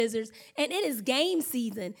Wizards, and it is game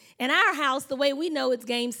season. In our house, the way we know it's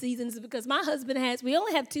game season is because my husband we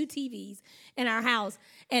only have 2 TVs in our house,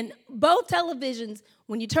 and both televisions,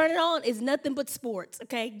 when you turn it on, is nothing but sports,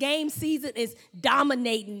 okay? Game season is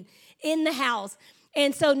dominating in the house.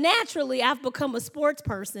 And so naturally, I've become a sports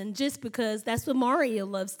person just because that's what Mario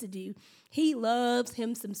loves to do. He loves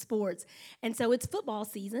him some sports. And so it's football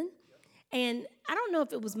season. And I don't know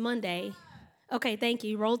if it was Monday. Okay, thank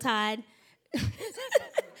you. Roll Tide.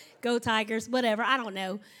 Go Tigers, whatever. I don't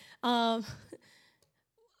know.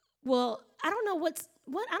 Well, I don't know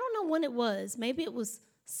I don't know when it was. Maybe it was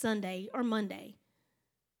Sunday or Monday.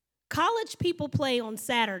 College people play on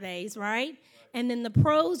Saturdays, right? And then the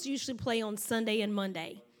pros usually play on Sunday and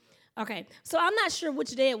Monday. Okay, so I'm not sure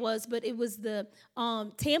which day it was, but it was the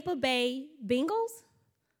Tampa Bay Bengals,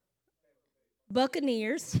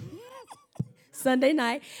 Buccaneers, Sunday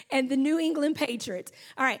night, and the New England Patriots.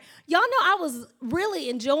 All right, y'all know I was really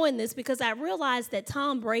enjoying this because I realized that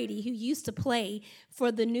Tom Brady, who used to play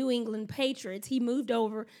for the New England Patriots, he moved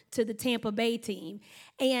over to the Tampa Bay team.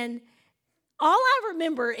 And all I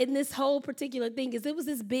remember in this whole particular thing is it was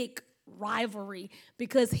this big rivalry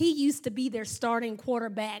because he used to be their starting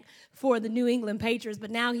quarterback for the New England Patriots,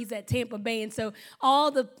 but now he's at Tampa Bay, and so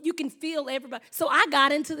you can feel everybody. So I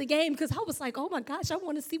got into the game because I was like, oh my gosh, I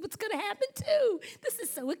want to see what's going to happen too. This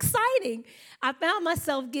is so exciting. I found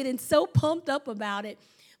myself getting so pumped up about it.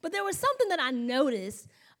 But there was something that I noticed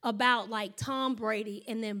about like Tom Brady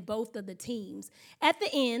and then both of the teams. At the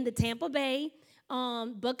end, the Tampa Bay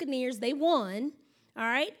Buccaneers, they won, all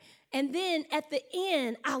right? And then at the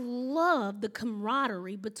end, I love the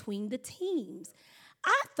camaraderie between the teams.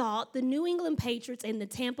 I thought the New England Patriots and the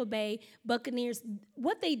Tampa Bay Buccaneers,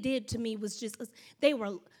 what they did to me was just, they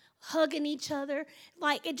were hugging each other.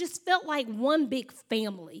 Like, it just felt like one big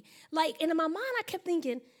family. Like, and in my mind, I kept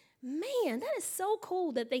thinking, man, that is so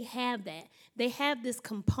cool that they have that. They have this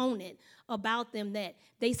component about them that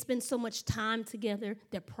they spend so much time together.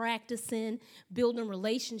 They're practicing, building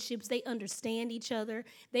relationships. They understand each other.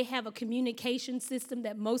 They have a communication system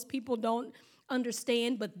that most people don't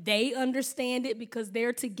understand, but they understand it because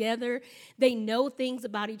they're together. They know things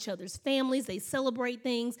about each other's families. They celebrate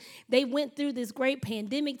things. They went through this great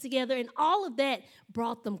pandemic together, and all of that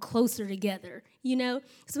brought them closer together, you know?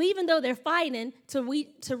 So even though they're fighting to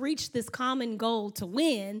reach this common goal to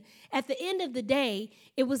win, at the end of the day,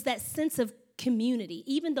 it was that sense of community.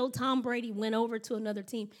 Even though Tom Brady went over to another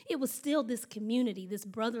team, it was still this community, this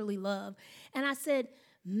brotherly love. And I said,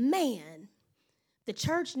 man, the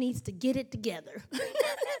church needs to get it together. I'm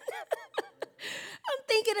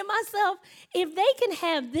thinking to myself, if they can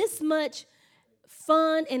have this much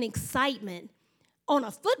fun and excitement on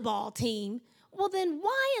a football team, well, then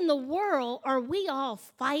why in the world are we all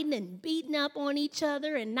fighting and beating up on each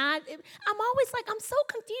other and not? I'm always like, I'm so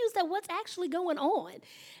confused at what's actually going on.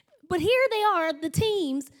 But here they are, the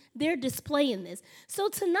teams, they're displaying this. So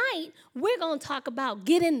tonight, we're going to talk about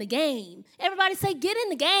get in the game. Everybody say, get in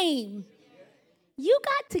the game. You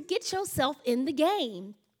got to get yourself in the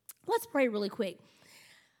game. Let's pray really quick.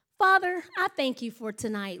 Father, I thank you for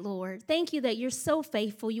tonight, Lord. Thank you that you're so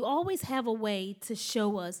faithful. You always have a way to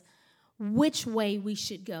show us which way we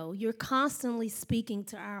should go. You're constantly speaking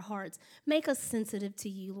to our hearts. Make us sensitive to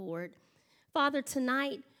you, Lord. Father,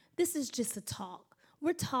 tonight, this is just a talk.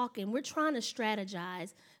 We're talking. We're trying to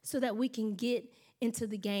strategize so that we can get into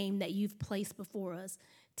the game that you've placed before us.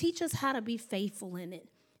 Teach us how to be faithful in it.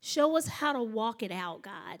 Show us how to walk it out,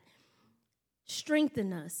 God.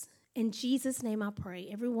 Strengthen us. In Jesus' name I pray.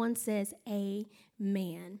 Everyone says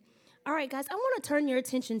amen. All right, guys, I want to turn your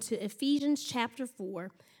attention to Ephesians chapter 4,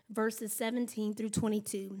 verses 17 through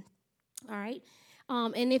 22. All right?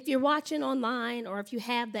 And if you're watching online or if you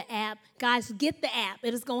have the app, guys, get the app.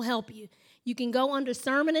 It is going to help you. You can go under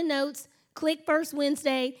Sermon and Notes, click First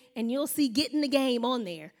Wednesday, and you'll see Get in the Game on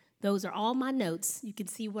there. Those are all my notes. You can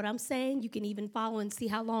see what I'm saying. You can even follow and see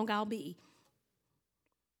how long I'll be.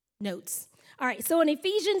 Notes. All right, so in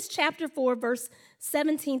Ephesians chapter 4, verse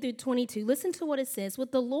 17 through 22, listen to what it says.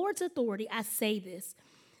 With the Lord's authority, I say this.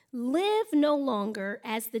 Live no longer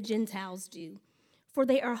as the Gentiles do, for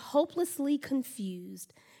they are hopelessly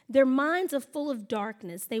confused. Their minds are full of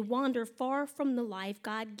darkness. They wander far from the life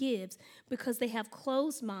God gives because they have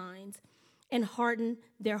closed minds and hardened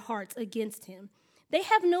their hearts against him. They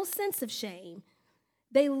have no sense of shame.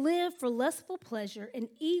 They live for lustful pleasure and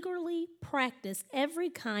eagerly practice every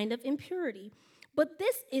kind of impurity. But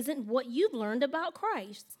this isn't what you've learned about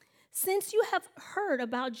Christ. Since you have heard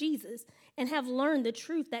about Jesus and have learned the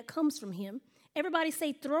truth that comes from him, everybody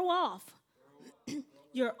say, throw off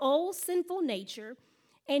your old sinful nature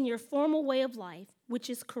and your former way of life, which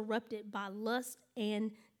is corrupted by lust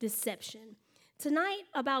and deception. Tonight,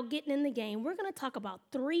 about getting in the game, we're going to talk about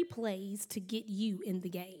 3 plays to get you in the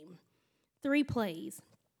game. 3 plays.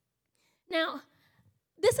 Now,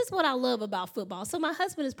 this is what I love about football. So my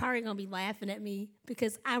husband is probably going to be laughing at me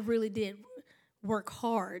because I really did work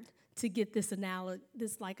hard to get this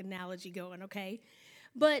analogy going, okay?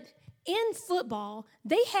 But in football,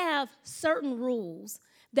 they have certain rules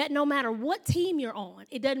that no matter what team you're on,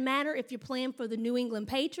 it doesn't matter if you're playing for the New England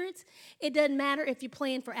Patriots, it doesn't matter if you're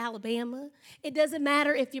playing for Alabama, it doesn't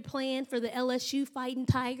matter if you're playing for the LSU Fighting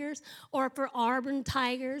Tigers or for Auburn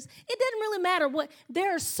Tigers, it doesn't really matter what,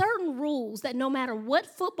 there are certain rules that no matter what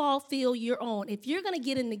football field you're on, if you're going to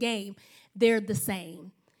get in the game, they're the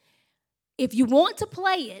same. If you want to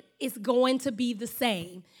play it, it's going to be the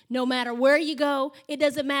same. No matter where you go, it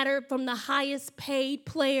doesn't matter from the highest paid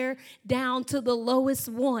player down to the lowest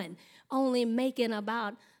one, only making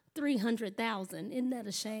about $300,000. Isn't that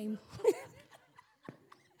a shame?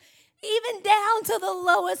 Even down to the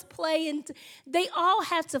lowest play, and they all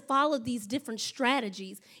have to follow these different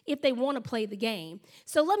strategies if they want to play the game.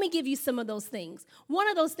 So let me give you some of those things. One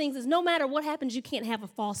of those things is no matter what happens, you can't have a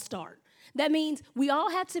false start. That means we all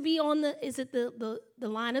have to be on the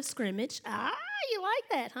line of scrimmage. You like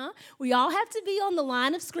that, huh? We all have to be on the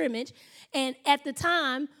line of scrimmage. And at the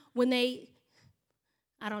time when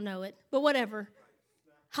I don't know it, but whatever.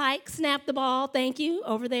 Hike, snap the ball. Thank you.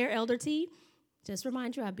 Over there, Elder T. Just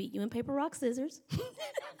remind you, I beat you in paper, rock, scissors.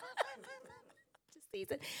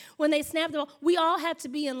 When they snap the ball, we all have to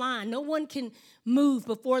be in line. No one can move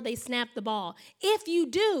before they snap the ball. If you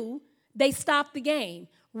do, they stop the game.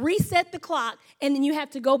 Reset the clock, and then you have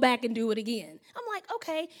to go back and do it again. I'm like,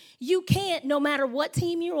 okay, you can't, no matter what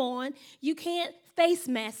team you're on, you can't face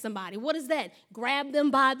mask somebody. What is that? Grab them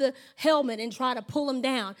by the helmet and try to pull them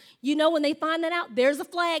down. You know, when they find that out, there's a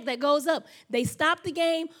flag that goes up. They stop the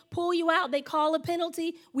game, pull you out, they call a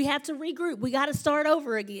penalty. We have to regroup. We got to start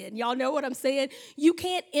over again. Y'all know what I'm saying? You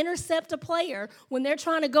can't intercept a player when they're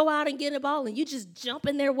trying to go out and get a ball, and you just jump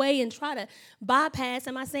in their way and try to bypass.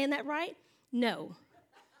 Am I saying that right? No.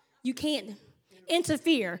 You can't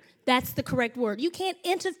interfere. That's the correct word. You can't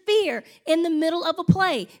interfere in the middle of a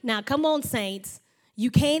play. Now, come on, saints.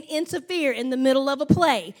 You can't interfere in the middle of a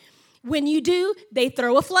play. When you do, they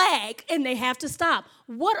throw a flag and they have to stop.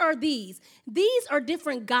 What are these? These are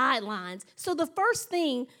different guidelines. So the first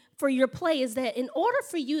thing for your play is that in order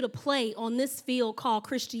for you to play on this field called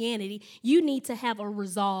Christianity, you need to have a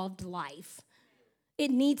resolved life.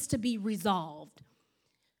 It needs to be resolved.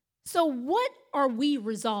 So what are we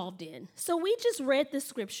resolved in? So we just read this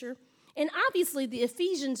scripture, and obviously the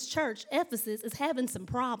Ephesians church, Ephesus, is having some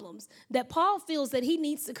problems that Paul feels that he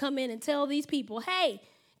needs to come in and tell these people, hey,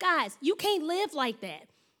 guys, you can't live like that,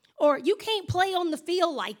 or you can't play on the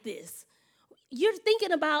field like this. You're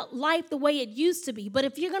thinking about life the way it used to be, but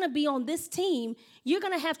if you're going to be on this team, you're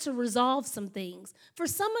going to have to resolve some things. For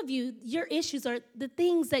some of you, your issues are the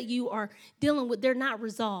things that you are dealing with, they're not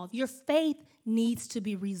resolved. Your faith needs to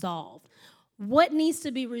be resolved. What needs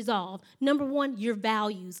to be resolved? Number one, your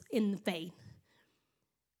values in the faith.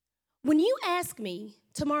 When you ask me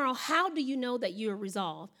tomorrow, how do you know that you're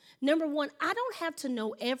resolved? Number one, I don't have to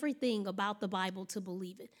know everything about the Bible to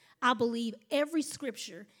believe it. I believe every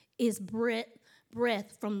scripture is breath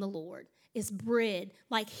from the Lord. It's bread.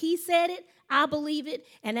 Like he said it, I believe it.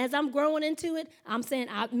 And as I'm growing into it, I'm saying,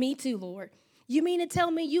 me too, Lord. You mean to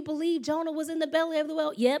tell me you believe Jonah was in the belly of the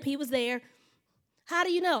whale? Yep, he was there. How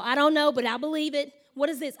do you know? I don't know, but I believe it. What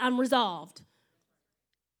is this? I'm resolved.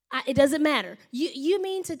 It doesn't matter. You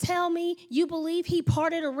mean to tell me you believe he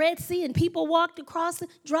parted a Red Sea and people walked across the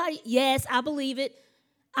dry? Yes, I believe it.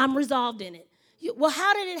 I'm resolved in it. Well,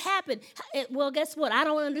 how did it happen? Well, guess what? I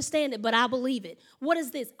don't understand it, but I believe it. What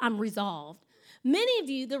is this? I'm resolved. Many of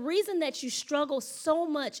you, the reason that you struggle so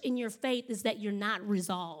much in your faith is that you're not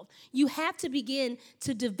resolved. You have to begin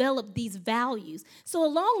to develop these values. So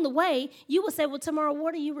along the way, you will say, well, tomorrow,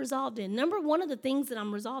 what are you resolved in? Number one of the things that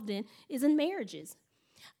I'm resolved in is in marriages.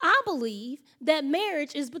 I believe that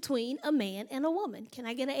marriage is between a man and a woman. Can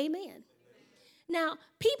I get an amen? Now,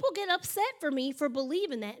 people get upset for me for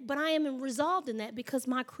believing that, but I am resolved in that because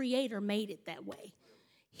my Creator made it that way.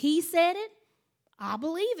 He said it, I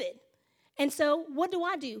believe it. And so what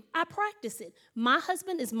do? I practice it. My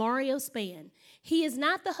husband is Mario Spann. He is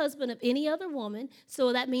not the husband of any other woman,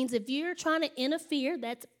 so that means if you're trying to interfere,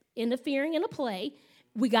 that's interfering in a play,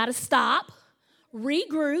 we got to stop,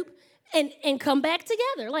 regroup, and come back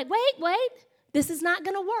together. Like, wait. This is not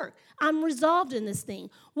going to work. I'm resolved in this thing.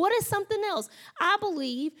 What is something else? I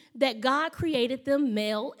believe that God created them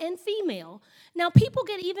male and female. Now, people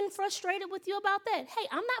get even frustrated with you about that. Hey,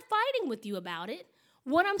 I'm not fighting with you about it.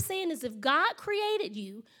 What I'm saying is if God created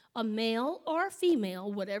you, a male or a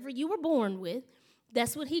female, whatever you were born with,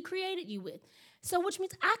 that's what he created you with. So which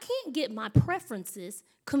means I can't get my preferences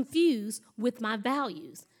confused with my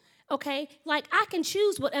values. Okay? Like I can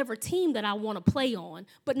choose whatever team that I want to play on,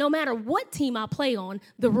 but no matter what team I play on,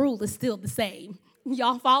 the rule is still the same.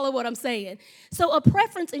 Y'all follow what I'm saying? So a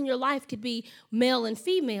preference in your life could be male and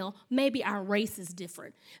female. Maybe our race is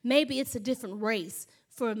different. Maybe it's a different race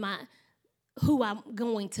for who I'm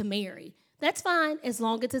going to marry. That's fine as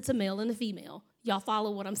long as it's a male and a female. Y'all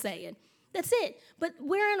follow what I'm saying? That's it. But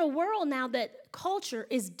we're in a world now that culture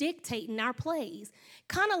is dictating our plays,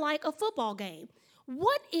 kind of like a football game.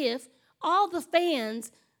 What if all the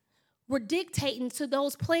fans were dictating to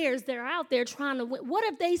those players that are out there trying to win? What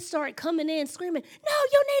if they start coming in screaming, no,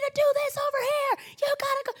 you need to do this over here. You got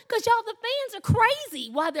to go. Because y'all, the fans are crazy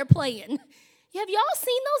while they're playing. Have y'all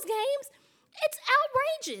seen those games? It's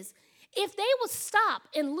outrageous. If they would stop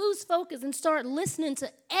and lose focus and start listening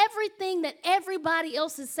to everything that everybody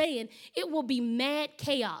else is saying, it will be mad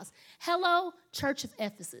chaos. Hello, Church of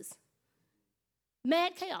Ephesus.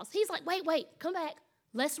 Mad chaos. He's like, wait, come back.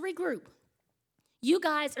 Let's regroup. You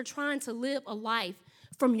guys are trying to live a life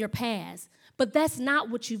from your past, but that's not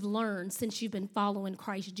what you've learned since you've been following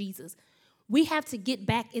Christ Jesus. We have to get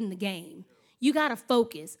back in the game. You got to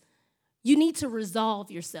focus. You need to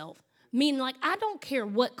resolve yourself. Meaning, like, I don't care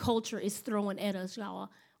what culture is throwing at us, y'all.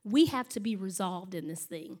 We have to be resolved in this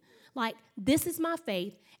thing. Like, this is my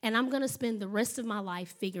faith, and I'm going to spend the rest of my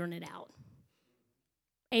life figuring it out.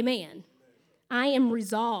 Amen. I am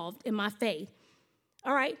resolved in my faith.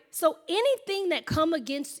 All right? So anything that come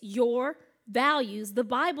against your values, the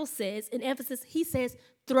Bible says in Ephesus, he says,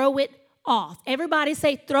 throw it off. Everybody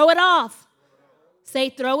say, throw it off. Say,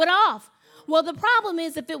 throw it off. Well, the problem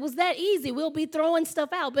is if it was that easy, we'll be throwing stuff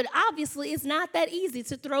out. But obviously, it's not that easy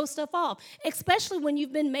to throw stuff off, especially when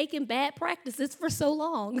you've been making bad practices for so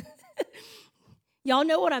long. Y'all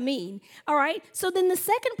know what I mean. All right? So then the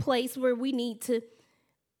second place where we need to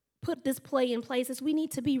put this play in place is we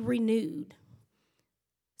need to be renewed.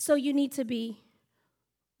 So you need to be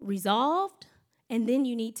resolved, and then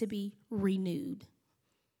you need to be renewed.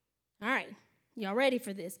 All right. Y'all ready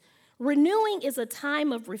for this? Renewing is a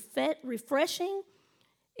time of refreshing,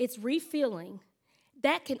 it's refilling.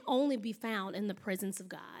 That can only be found in the presence of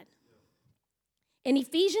God. In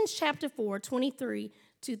Ephesians chapter 4, 23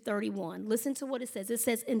 to 31, listen to what it says. It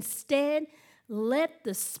says, instead, let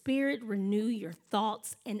the Spirit renew your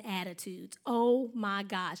thoughts and attitudes. Oh my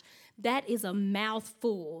gosh, that is a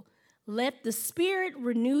mouthful. Let the Spirit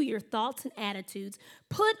renew your thoughts and attitudes.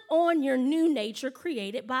 Put on your new nature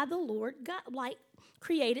created by the Lord God,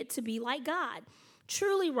 created to be like God,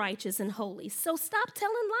 truly righteous and holy. So stop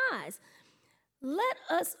telling lies. Let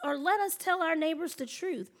us tell our neighbors the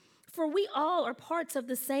truth, for we all are parts of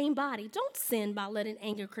the same body. Don't sin by letting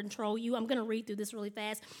anger control you. I'm going to read through this really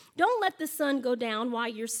fast. Don't let the sun go down while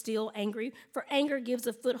you're still angry, for anger gives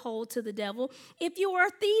a foothold to the devil. If you are a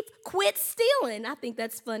thief, quit stealing. I think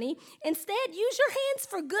that's funny. Instead, use your hands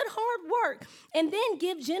for good hard work, and then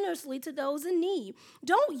give generously to those in need.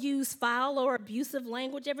 Don't use foul or abusive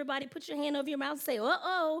language. Everybody put your hand over your mouth and say,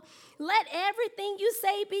 uh-oh. Let everything you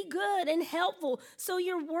say be good and helpful, so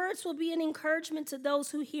your words will be an encouragement to those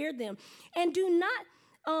who hear them. And do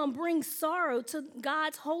not bring sorrow to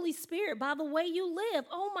God's Holy Spirit by the way you live.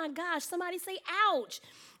 Oh my gosh, somebody say, ouch.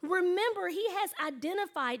 Remember, he has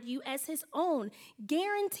identified you as his own,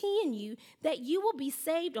 guaranteeing you that you will be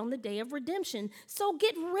saved on the day of redemption. So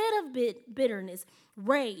get rid of bitterness,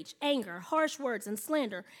 rage, anger, harsh words, and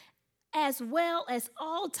slander, as well as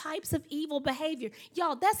all types of evil behavior.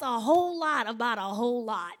 Y'all, that's a whole lot about a whole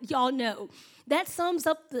lot. Y'all know. That sums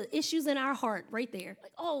up the issues in our heart right there.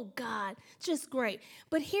 Like, oh, God, just great.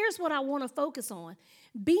 But here's what I want to focus on.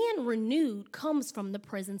 Being renewed comes from the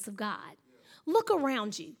presence of God. Look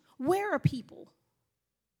around you. Where are people?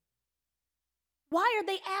 Why are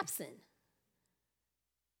they absent?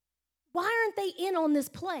 Why aren't they in on this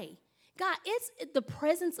play? God, it's the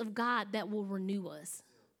presence of God that will renew us.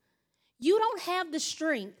 You don't have the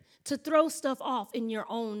strength to throw stuff off in your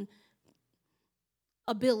own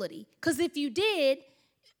ability. Because if you did,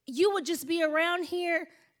 you would just be around here,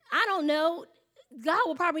 I don't know, God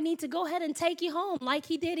will probably need to go ahead and take you home like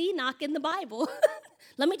he did Enoch in the Bible.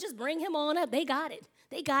 Let me just bring him on up. They got it.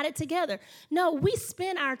 They got it together. No, we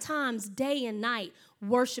spend our times day and night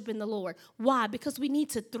worshiping the Lord. Why? Because we need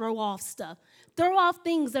to throw off stuff. Throw off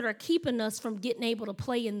things that are keeping us from getting able to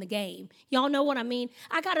play in the game. Y'all know what I mean?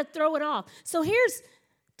 I got to throw it off. So here's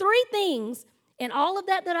 3 things in all of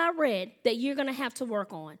that I read that you're going to have to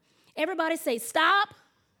work on. Everybody say stop,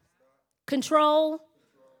 control,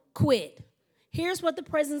 quit. Here's what the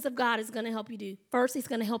presence of God is going to help you do. First, he's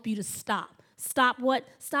going to help you to stop. Stop what?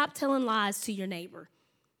 Stop telling lies to your neighbor.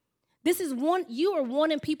 This is you are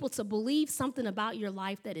wanting people to believe something about your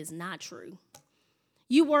life that is not true.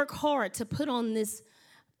 You work hard to put on this,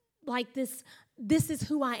 like this is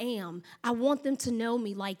who I am. I want them to know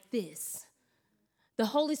me like this. The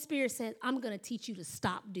Holy Spirit said, I'm going to teach you to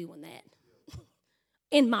stop doing that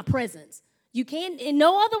in my presence. You can't in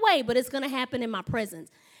no other way, but it's going to happen in my presence.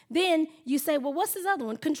 Then you say, well, what's this other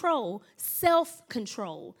one? Control,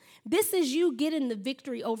 self-control. This is you getting the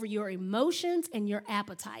victory over your emotions and your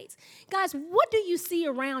appetites. Guys, what do you see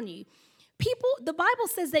around you? The Bible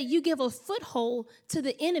says that you give a foothold to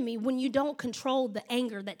the enemy when you don't control the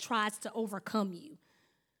anger that tries to overcome you.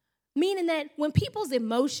 Meaning that when people's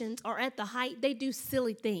emotions are at the height, they do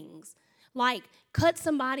silly things, like cut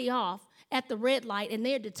somebody off at the red light and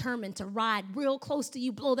they're determined to ride real close to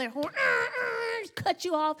you, blow their horn, cut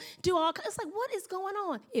you off, do all kinds. It's like, what is going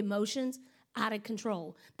on? Emotions out of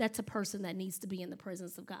control. That's a person that needs to be in the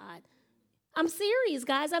presence of God. I'm serious,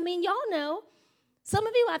 guys. I mean, y'all know. Some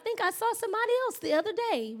of you, I think I saw somebody else the other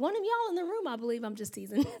day. One of y'all in the room, I believe. I'm just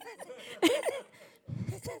teasing.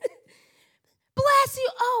 Bless you.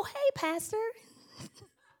 Oh, hey, Pastor.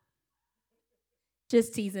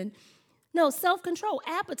 Just teasing. No, self-control,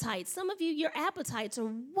 appetites. Some of you, your appetites are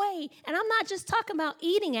way, and I'm not just talking about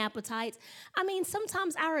eating appetites. I mean,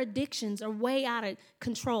 sometimes our addictions are way out of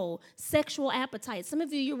control. Sexual appetites. Some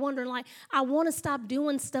of you, you're wondering, like, I want to stop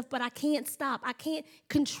doing stuff, but I can't stop. I can't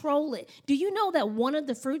control it. Do you know that one of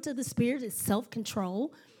the fruits of the Spirit is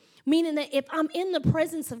self-control? Meaning that if I'm in the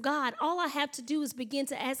presence of God, all I have to do is begin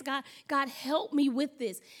to ask God, God, help me with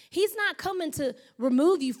this. He's not coming to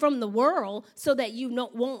remove you from the world so that you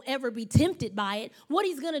won't ever be tempted by it. What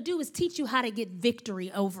he's going to do is teach you how to get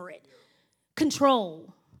victory over it.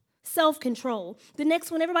 Control, self-control. The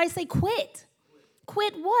next one, everybody say quit.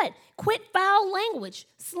 Quit what? Quit foul language,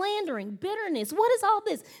 slandering, bitterness. What is all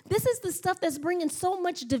this? This is the stuff that's bringing so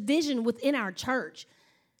much division within our church.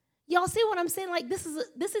 Y'all see what I'm saying? Like, this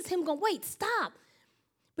is him going, wait, stop.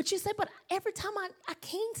 But you say, but every time I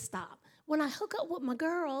can't stop. When I hook up with my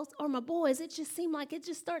girls or my boys, it just seems like it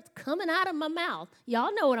just starts coming out of my mouth.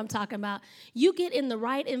 Y'all know what I'm talking about. You get in the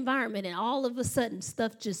right environment, and all of a sudden,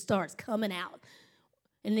 stuff just starts coming out.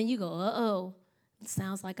 And then you go, uh-oh, it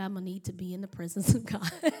sounds like I'm going to need to be in the presence of God.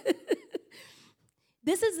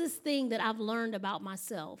 This is this thing that I've learned about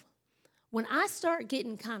myself. When I start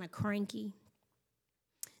getting kind of cranky,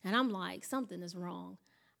 and I'm like, something is wrong,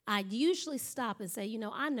 I usually stop and say,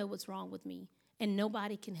 I know what's wrong with me, and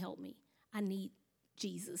nobody can help me. I need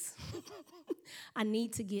Jesus. I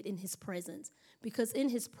need to get in his presence, because in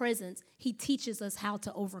his presence, he teaches us how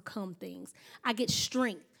to overcome things. I get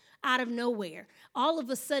strength out of nowhere. All of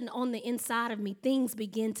a sudden, on the inside of me, things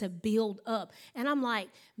begin to build up. And I'm like,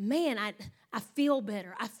 man, I feel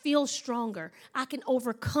better. I feel stronger. I can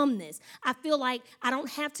overcome this. I feel like I don't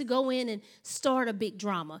have to go in and start a big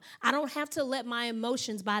drama. I don't have to let my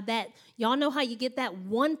emotions by that. Y'all know how you get that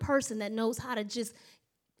one person that knows how to just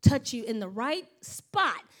touch you in the right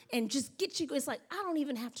spot and just get you. It's like, I don't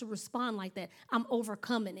even have to respond like that. I'm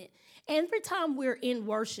overcoming it. Every time we're in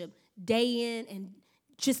worship, day in and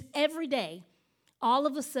just every day, all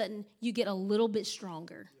of a sudden, you get a little bit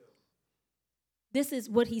stronger. This is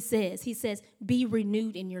what he says. He says, be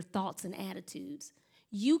renewed in your thoughts and attitudes.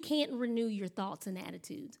 You can't renew your thoughts and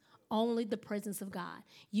attitudes. Only the presence of God.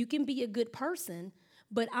 You can be a good person,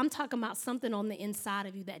 but I'm talking about something on the inside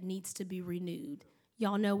of you that needs to be renewed.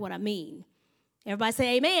 Y'all know what I mean. Everybody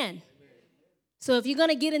say amen. Amen. So if you're going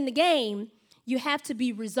to get in the game, you have to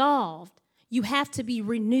be resolved. You have to be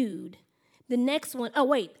renewed. The next one,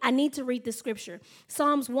 I need to read this scripture.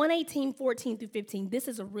 Psalms 118, 14 through 15. This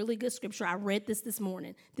is a really good scripture. I read this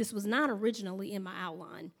morning. This was not originally in my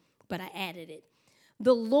outline, but I added it.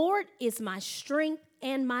 The Lord is my strength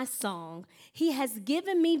and my song. He has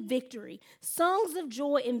given me victory. Songs of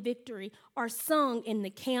joy and victory are sung in the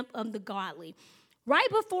camp of the godly. Right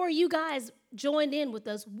before you guys joined in with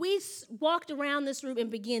us, we walked around this room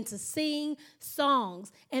and began to sing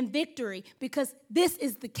songs and victory, because this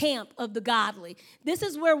is the camp of the godly. This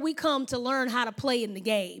is where we come to learn how to play in the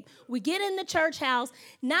game. We get in the church house,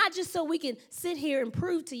 not just so we can sit here and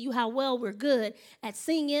prove to you how well we're good at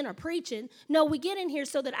singing or preaching. No, we get in here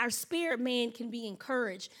so that our spirit man can be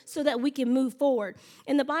encouraged, so that we can move forward.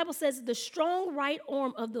 And the Bible says the strong right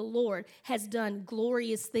arm of the Lord has done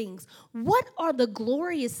glorious things. What are the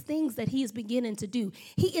glorious things that he is beginning to do?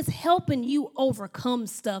 He is helping you overcome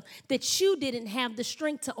stuff that you didn't have the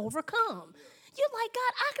strength to overcome. You're like,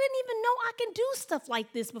 God, I didn't even know I can do stuff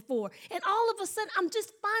like this before. And all of a sudden, I'm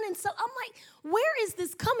just finding so. I'm like, where is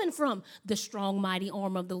this coming from? The strong, mighty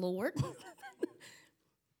arm of the Lord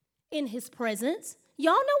in his presence.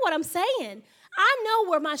 Y'all know what I'm saying. I know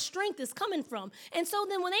where my strength is coming from. And so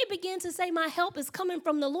then when they begin to say my help is coming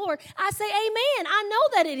from the Lord, I say, amen. I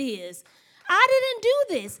know that it is. I didn't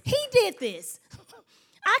do this. He did this.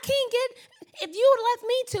 I can't get, if you had left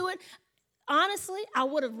me to it, honestly, I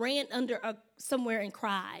would have ran under somewhere and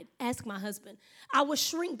cried. Ask my husband. I would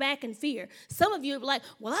shrink back in fear. Some of you are like,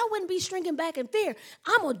 well, I wouldn't be shrinking back in fear.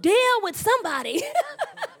 I'm going to deal with somebody.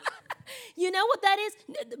 You know what that is?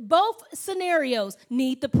 Both scenarios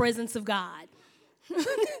need the presence of God.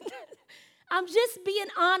 I'm just being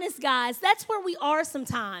honest, guys. That's where we are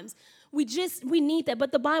sometimes. We need that.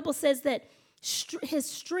 But the Bible says that his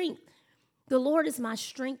strength, the Lord is my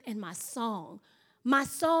strength and my song. My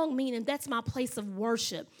song, meaning that's my place of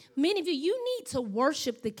worship. Many of you need to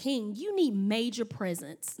worship the King. You need major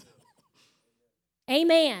presence.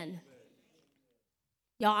 Amen.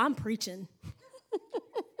 Y'all, I'm preaching.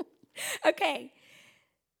 Okay.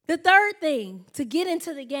 The third thing to get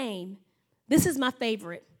into the game, this is my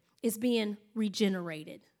favorite, is being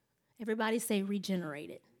regenerated. Everybody say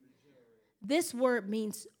regenerated. This word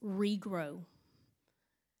means regrow.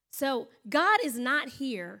 So God is not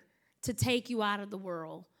here to take you out of the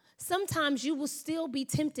world. Sometimes you will still be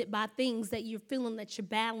tempted by things that you're feeling that you're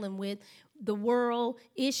battling with, the world,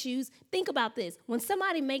 issues. Think about this. When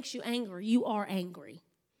somebody makes you angry, you are angry.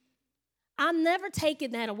 I'm never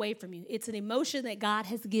taking that away from you. It's an emotion that God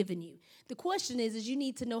has given you. The question is you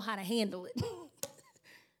need to know how to handle it.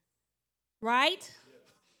 Right?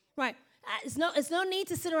 Right. It's no need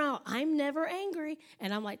to sit around, I'm never angry.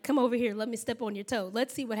 And I'm like, come over here, let me step on your toe.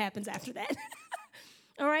 Let's see what happens after that.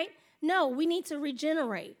 All right? No, we need to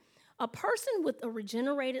regenerate. A person with a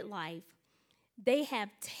regenerated life, they have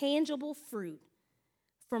tangible fruit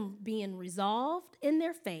from being resolved in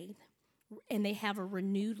their faith, and they have a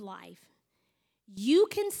renewed life. You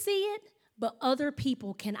can see it, but other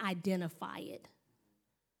people can identify it.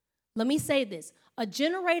 Let me say this. A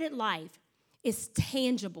generated life is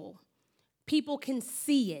tangible. People can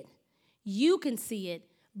see it. You can see it,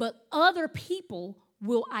 but other people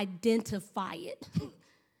will identify it.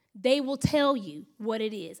 They will tell you what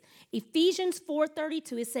it is. Ephesians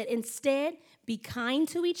 4:32, it said, instead, be kind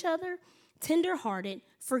to each other, tenderhearted,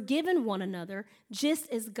 forgiving one another, just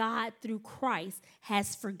as God through Christ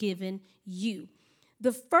has forgiven you.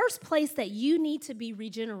 The first place that you need to be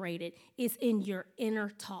regenerated is in your inner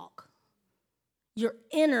talk. Your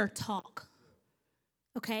inner talk.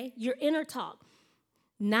 Okay? Your inner talk.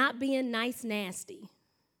 Not being nice, nasty.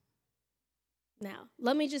 Now,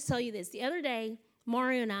 let me just tell you this. The other day,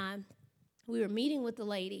 Mario and I, we were meeting with the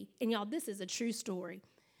lady, and y'all, this is a true story.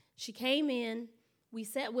 She came in, we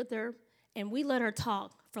sat with her, and we let her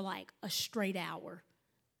talk for like a straight hour.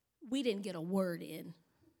 We didn't get a word in.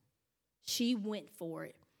 She went for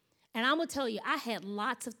it. And I'm going to tell you, I had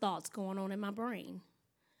lots of thoughts going on in my brain.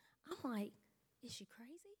 I'm like, is she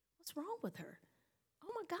crazy? What's wrong with her?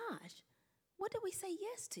 Oh, my gosh. What did we say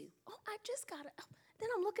yes to? Oh, I just got it. Then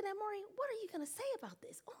I'm looking at Maureen. What are you going to say about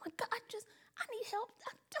this? Oh, my God, I need help.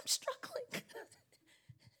 I'm struggling.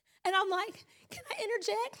 And I'm like, can I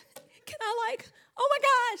interject? Can I oh, my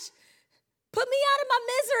gosh, put me out of my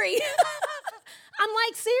misery. I'm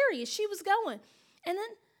like, serious. She was going. And then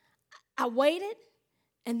I waited.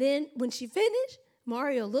 And then when she finished,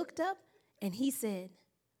 Mario looked up and he said,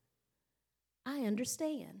 I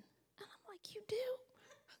understand. And I'm like, you do?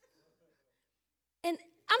 And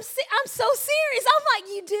I'm so serious. I'm like,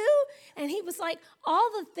 you do? And he was like,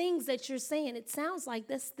 all the things that you're saying, it sounds like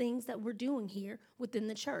that's things that we're doing here within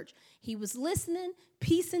the church. He was listening,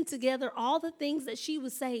 piecing together all the things that she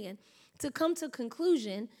was saying to come to a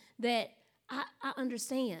conclusion that I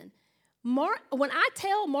understand. When I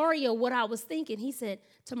tell Mario what I was thinking, he said,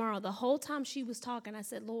 tomorrow, the whole time she was talking, I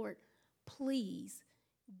said, Lord, please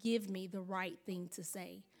give me the right thing to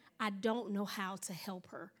say. I don't know how to help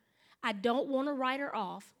her. I don't want to write her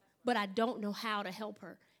off, but I don't know how to help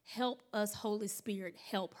her. Help us, Holy Spirit,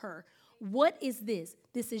 help her. What is this?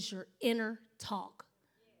 This is your inner talk.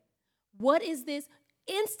 What is this?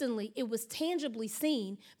 Instantly, it was tangibly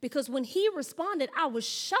seen because when he responded, I was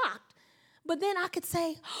shocked. But then I could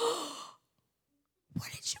say, oh, where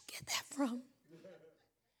did you get that from?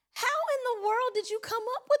 How in the world did you come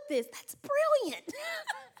up with this? That's brilliant.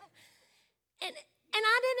 And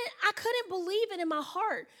I couldn't believe it in my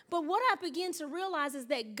heart. But what I began to realize is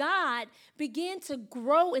that God began to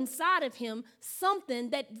grow inside of him something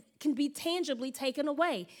that can be tangibly taken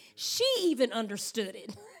away. She even understood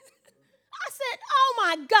it. I said, oh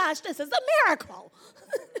my gosh, this is a miracle.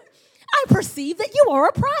 I perceive that you are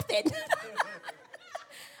a prophet.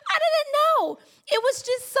 I didn't know. It was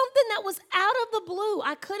just something that was out of the blue.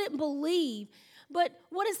 I couldn't believe. But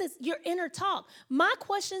what is this? Your inner talk. My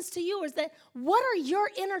questions to you is that, what are your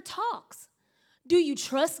inner talks? Do you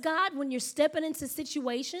trust God when you're stepping into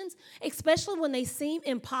situations, especially when they seem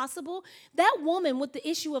impossible? That woman with the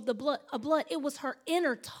issue of the blood, it was her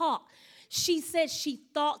inner talk. She said she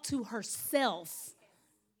thought to herself,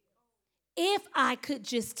 if I could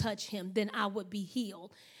just touch him, then I would be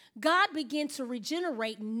healed. God began to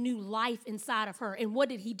regenerate new life inside of her. And what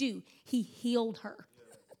did he do? He healed her.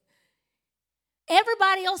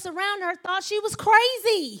 Everybody else around her thought she was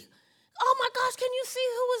crazy. Oh my gosh, can you see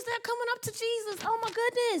who was that coming up to Jesus? Oh my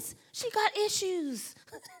goodness, she got issues.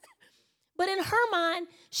 But in her mind,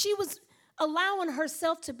 she was allowing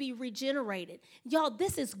herself to be regenerated. Y'all,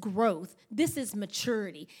 this is growth. This is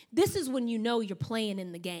maturity. This is when you know you're playing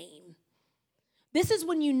in the game. This is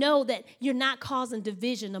when you know that you're not causing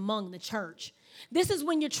division among the church. This is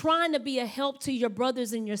when you're trying to be a help to your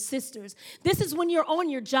brothers and your sisters. This is when you're on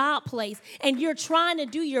your job place and you're trying to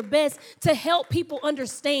do your best to help people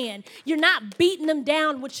understand. You're not beating them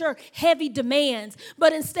down with your heavy demands,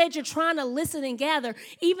 but instead you're trying to listen and gather,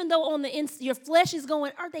 even though on the your flesh is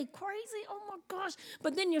going, are they crazy? Oh my gosh.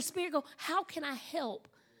 But then your spirit goes, how can I help?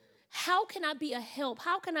 How can I be a help?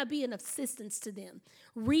 How can I be an assistance to them?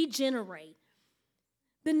 Regenerate.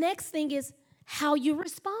 The next thing is how you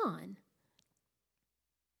respond.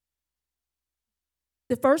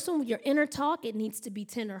 The first one, your inner talk, it needs to be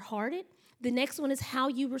tender-hearted. The next one is how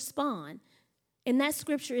you respond. In that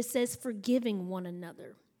scripture, it says forgiving one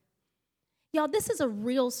another. Y'all, this is a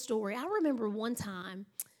real story. I remember one time,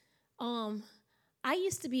 I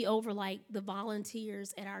used to be over like the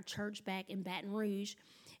volunteers at our church back in Baton Rouge.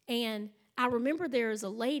 And I remember there was a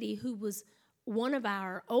lady who was one of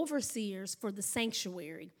our overseers for the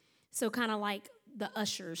sanctuary. So kind of like the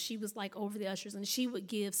ushers. She was like over the ushers, and she would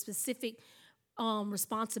give specific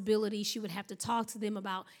responsibility. She would have to talk to them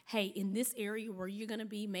about, hey, in this area where you're going to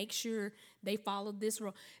be, make sure they follow this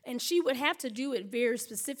rule. And she would have to do it very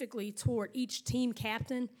specifically toward each team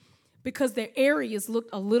captain because their areas looked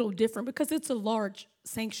a little different because it's a large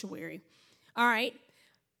sanctuary. All right.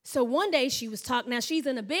 So one day she was talking. Now she's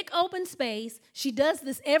in a big open space. She does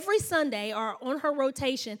this every Sunday or on her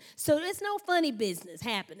rotation. So there's no funny business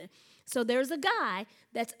happening. So there's a guy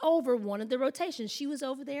that's over one of the rotations. She was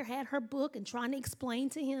over there, had her book, and trying to explain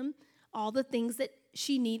to him all the things that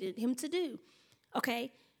she needed him to do.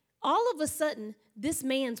 Okay, all of a sudden, this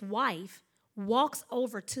man's wife walks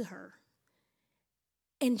over to her,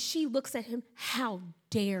 and she looks at him, how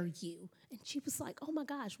dare you? And she was like, oh my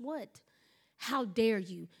gosh, what? How dare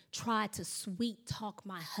you try to sweet talk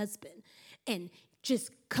my husband and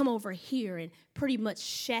just come over here and pretty much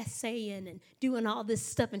chassaying and doing all this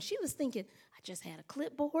stuff. And she was thinking, I just had a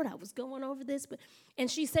clipboard. I was going over this.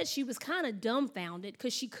 And she said she was kind of dumbfounded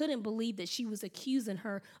because she couldn't believe that she was accusing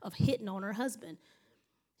her of hitting on her husband.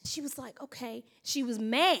 She was like, okay. She was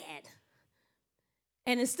mad.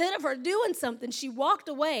 And instead of her doing something, she walked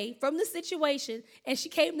away from the situation, and she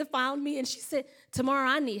came to find me, and she said, tomorrow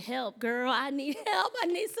I need help, girl. I need help. I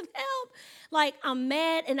need some help. Like, I'm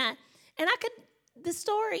mad, and I could, the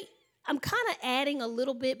story, I'm kind of adding a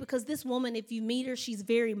little bit because this woman, if you meet her, she's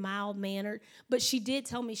very mild-mannered, but she did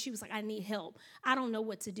tell me, she was like, I need help. I don't know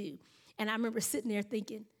what to do. And I remember sitting there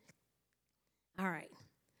thinking, all right.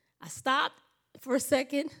 I stopped for a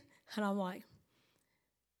second, and I'm like,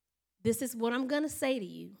 this is what I'm going to say to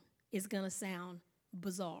you is going to sound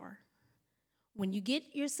bizarre. When you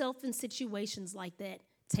get yourself in situations like that,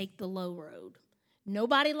 take the low road.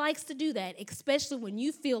 Nobody likes to do that, especially when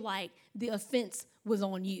you feel like the offense was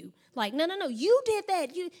on you. Like, no, you did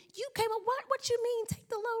that. You came up, what you mean, take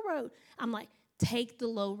the low road? I'm like, take the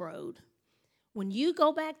low road. When you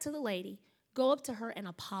go back to the lady, go up to her and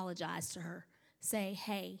apologize to her. Say,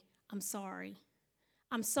 hey, I'm sorry.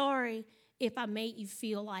 I'm sorry if I made you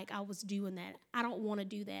feel like I was doing that. I don't want to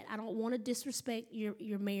do that. I don't want to disrespect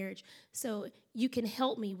your marriage. So you can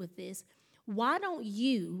help me with this. Why don't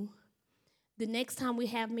you, the next time we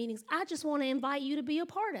have meetings, I just want to invite you to be a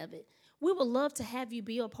part of it. We would love to have you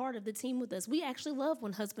be a part of the team with us. We actually love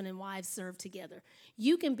when husband and wives serve together.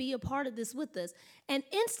 You can be a part of this with us. And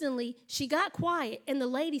instantly, she got quiet, and the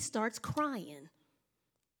lady starts crying.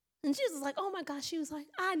 And she was like, oh, my gosh. She was like,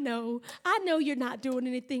 I know you're not doing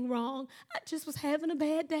anything wrong. I just was having a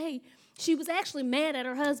bad day. She was actually mad at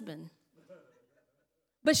her husband.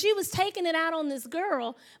 But she was taking it out on this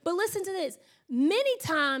girl. But listen to this. Many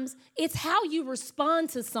times, it's how you respond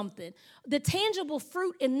to something. The tangible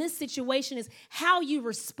fruit in this situation is how you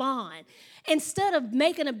respond. Instead of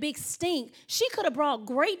making a big stink, she could have brought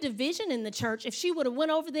great division in the church if she would have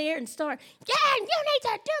went over there and started, yeah, you need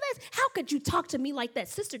to do this. How could you talk to me like that?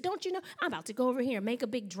 Sister, don't you know? I'm about to go over here and make a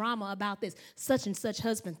big drama about this. Such and such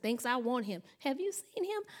husband thinks I want him. Have you seen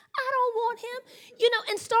him? I don't want him.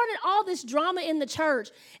 And started all this drama in the church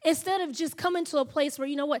instead of just coming to a place where,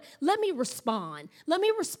 you know what, let me respond. Let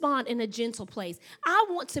me respond in a gentle place. I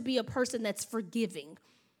want to be a person that's forgiving.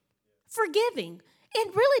 Forgiving.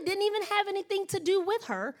 It really didn't even have anything to do with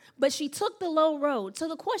her, but she took the low road. So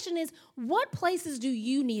the question is, what places do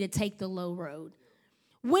you need to take the low road?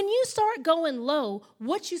 When you start going low,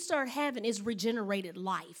 what you start having is regenerated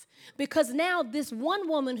life. Because now this one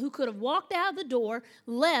woman who could have walked out the door,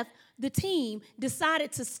 left the team,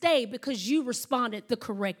 decided to stay because you responded the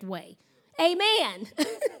correct way. Amen.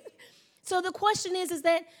 So the question is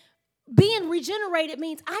that being regenerated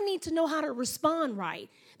means I need to know how to respond right.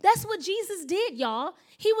 That's what Jesus did, y'all.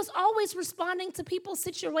 He was always responding to people's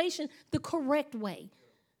situation the correct way.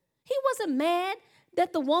 He wasn't mad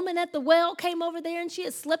that the woman at the well came over there and she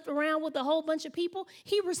had slept around with a whole bunch of people.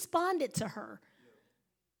 He responded to her.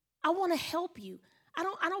 I want to help you. I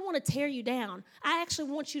don't want to tear you down. I actually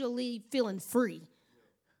want you to leave feeling free.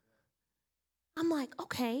 I'm like,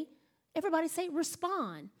 okay. Everybody say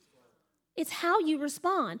respond. It's how you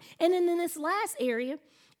respond. And then in this last area,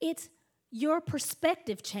 it's your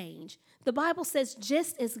perspective change. The Bible says,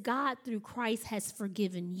 just as God through Christ has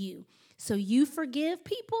forgiven you. So you forgive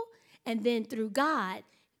people, and then through God,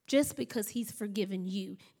 just because he's forgiven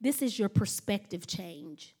you. This is your perspective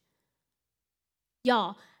change.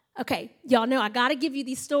 Y'all know I got to give you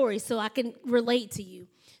these stories so I can relate to you.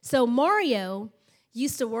 So Mario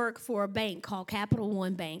used to work for a bank called Capital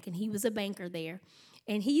One Bank, and he was a banker there.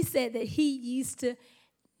 And he said that he used to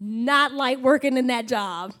not like working in that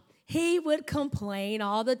job. He would complain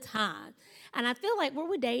all the time. And I feel like, were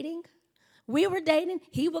we dating? We were dating.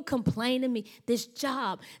 He would complain to me, this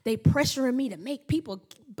job, they pressuring me to make people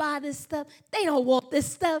buy this stuff. They don't want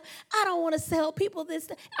this stuff. I don't want to sell people this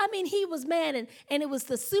stuff. I mean, he was mad. And it was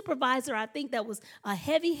the supervisor, I think that was a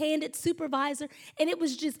heavy-handed supervisor. And it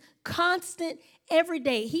was just constant every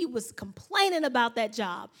day. He was complaining about that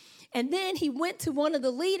job. And then he went to one of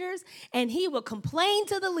the leaders, and he would complain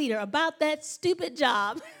to the leader about that stupid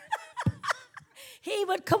job. He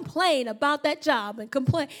would complain about that job and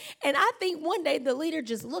complain. And I think one day the leader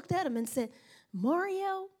just looked at him and said,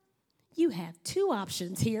 Mario, you have two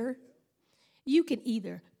options here. You can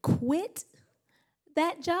either quit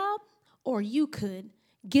that job or you could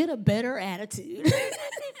get a better attitude.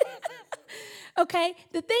 Okay,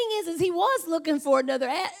 the thing is he was looking for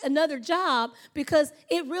another job because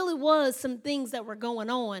it really was some things that were going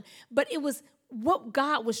on, but it was what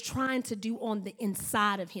God was trying to do on the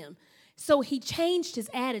inside of him. So he changed his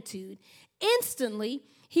attitude. Instantly,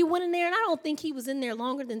 he went in there, and I don't think he was in there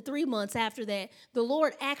longer than 3 months after that. The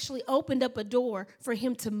Lord actually opened up a door for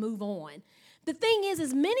him to move on. The thing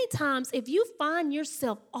is many times if you find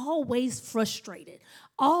yourself always frustrated,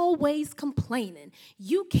 always complaining,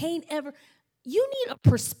 you need a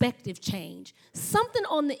perspective change. Something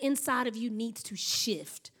on the inside of you needs to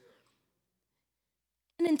shift.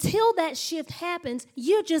 And until that shift happens,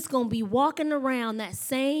 you're just going to be walking around that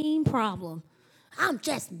same problem. I'm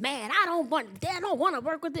just mad. I don't want to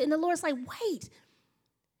work with it. And the Lord's like, wait,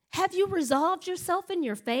 have you resolved yourself in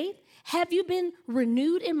your faith? Have you been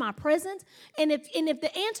renewed in my presence? And if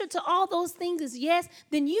the answer to all those things is yes,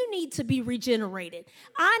 then you need to be regenerated.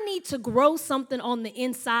 I need to grow something on the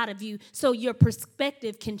inside of you so your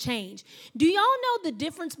perspective can change. Do y'all know the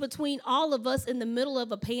difference between all of us in the middle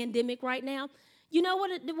of a pandemic right now? You know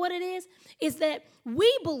what it is? Is that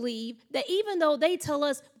we believe that even though they tell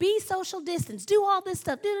us, be social distance, do all this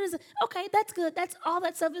stuff. Okay, that's good. That's all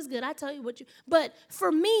that stuff is good. I tell you but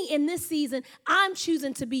for me in this season, I'm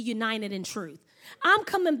choosing to be united in truth. I'm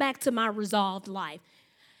coming back to my resolved life.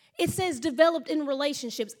 It says developed in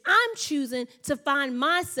relationships. I'm choosing to find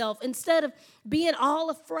myself instead of being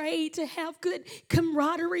all afraid to have good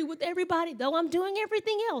camaraderie with everybody, though I'm doing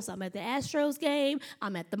everything else. I'm at the Astros game.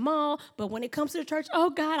 I'm at the mall. But when it comes to the church,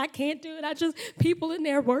 oh, God, I can't do it. People in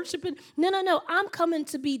there worshiping. No. I'm coming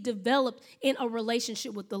to be developed in a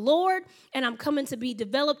relationship with the Lord, and I'm coming to be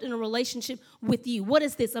developed in a relationship with you. What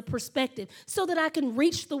is this? A perspective so that I can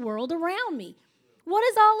reach the world around me. What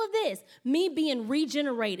is all of this? Me being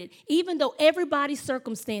regenerated, even though everybody's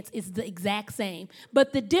circumstance is the exact same.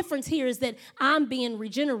 But the difference here is that I'm being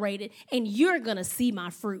regenerated and you're going to see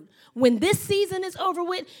my fruit. When this season is over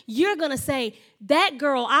with, you're going to say, that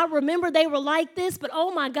girl, I remember they were like this, but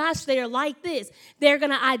oh my gosh, they are like this. They're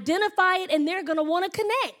going to identify it and they're going to want to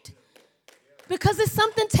connect because it's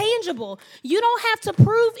something tangible. You don't have to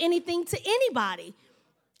prove anything to anybody.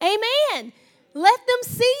 Amen. Let them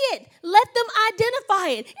see it. Let them identify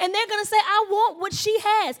it. And they're going to say, I want what she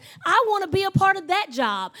has. I want to be a part of that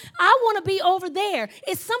job. I want to be over there.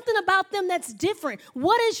 It's something about them that's different.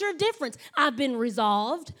 What is your difference? I've been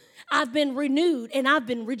resolved. I've been renewed, and I've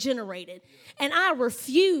been regenerated. And I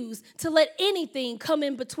refuse to let anything come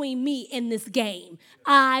in between me and this game.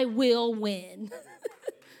 I will win.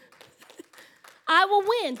 I will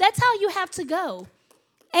win. That's how you have to go.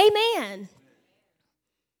 Amen.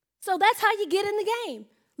 So that's how you get in the game.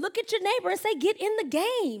 Look at your neighbor and say, get in the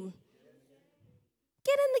game.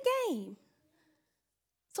 Get in the game.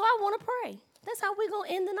 So I want to pray. That's how we're going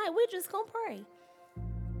to end the night. We're just going to pray.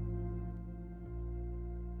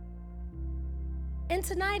 And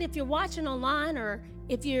tonight, if you're watching online or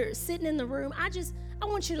if you're sitting in the room, I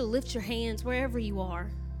want you to lift your hands wherever you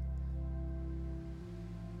are.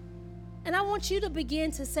 And I want you to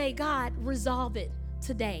begin to say, God, resolve it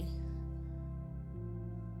today.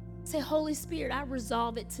 Say, Holy Spirit, I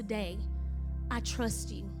resolve it today. I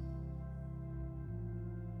trust you.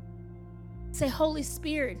 Say, Holy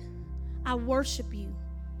Spirit, I worship you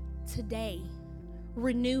today.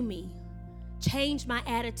 Renew me. Change my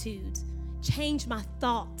attitudes. Change my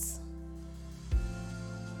thoughts.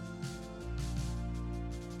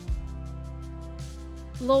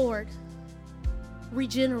 Lord,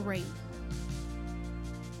 regenerate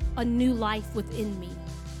a new life within me.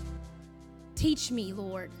 Teach me,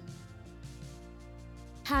 Lord,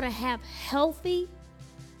 how to have healthy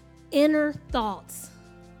inner thoughts.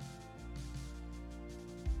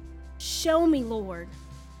 Show me, Lord,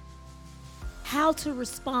 how to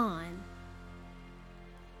respond.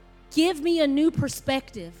 Give me a new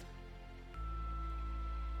perspective.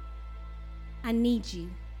 I need you.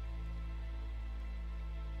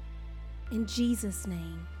 In Jesus'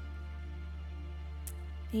 name,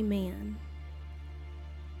 amen.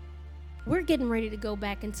 We're getting ready to go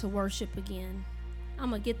back into worship again.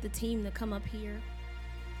 I'm going to get the team to come up here.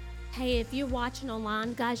 Hey, if you're watching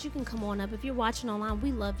online, guys, you can come on up. If you're watching online,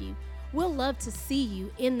 we love you. We'll love to see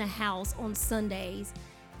you in the house on Sundays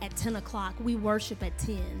at 10 o'clock. We worship at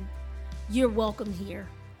 10. You're welcome here.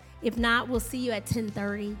 If not, we'll see you at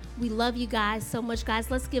 10:30. We love you guys so much,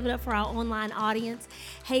 guys. Let's give it up for our online audience.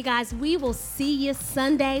 Hey, guys, we will see you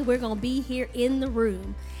Sunday. We're going to be here in the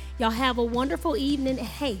room. Y'all have a wonderful evening.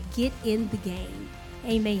 Hey, get in the game.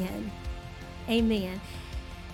 Amen. Amen.